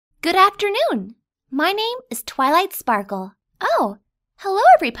Good afternoon. My name is Twilight Sparkle. Oh, hello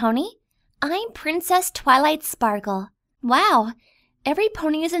every pony. I'm Princess Twilight Sparkle. Wow, every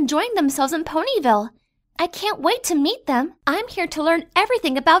pony is enjoying themselves in Ponyville. I can't wait to meet them. I'm here to learn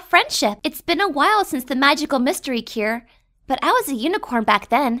everything about friendship. It's been a while since the magical mystery cure, but I was a unicorn back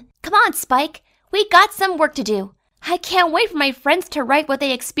then. Come on, Spike. We got some work to do. I can't wait for my friends to write what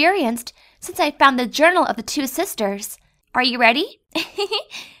they experienced since I found the journal of the two sisters. Are you ready?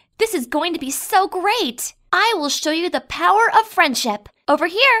 This is going to be so great. I will show you the power of friendship. Over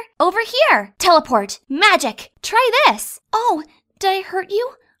here. Teleport, magic. Try this. Oh, did I hurt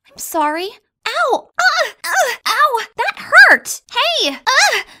you? I'm sorry. Ow! Ow! That hurt! Hey!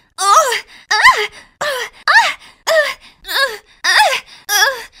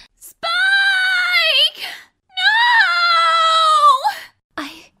 Spike! No!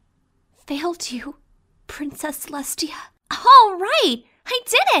 I failed you, Princess Celestia. All right! I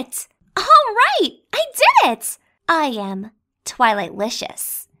did it! All right! I did it! I am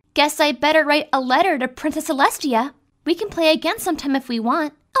Twilightlicious. Guess I better write a letter to Princess Celestia. We can play again sometime if we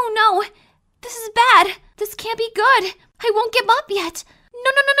want. Oh no! This is bad! This can't be good! I won't give up yet!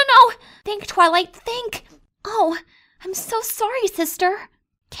 No! Think, Twilight, think! Oh, I'm so sorry, sister.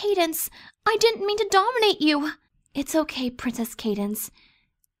 Cadence, I didn't mean to dominate you. It's okay, Princess Cadence.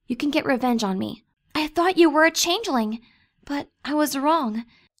 You can get revenge on me. I thought you were a changeling, but I was wrong.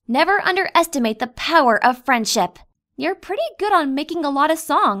 Never underestimate the power of friendship. You're pretty good on making a lot of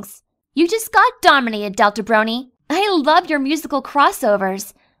songs. You just got dominated, Delta Brony. I love your musical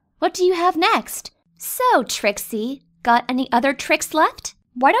crossovers. What do you have next? So, Trixie, got any other tricks left?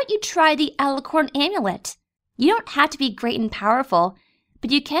 Why don't you try the Alicorn Amulet? You don't have to be great and powerful, but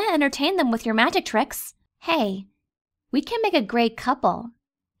you can entertain them with your magic tricks. Hey, we can make a great couple,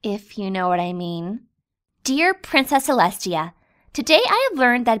 if you know what I mean. Dear Princess Celestia, today I have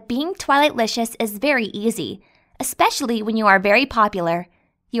learned that being Twilightlicious is very easy, especially when you are very popular.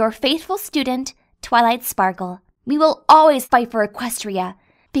 Your faithful student, Twilight Sparkle. We will always fight for Equestria,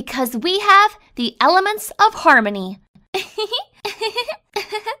 because we have the elements of harmony.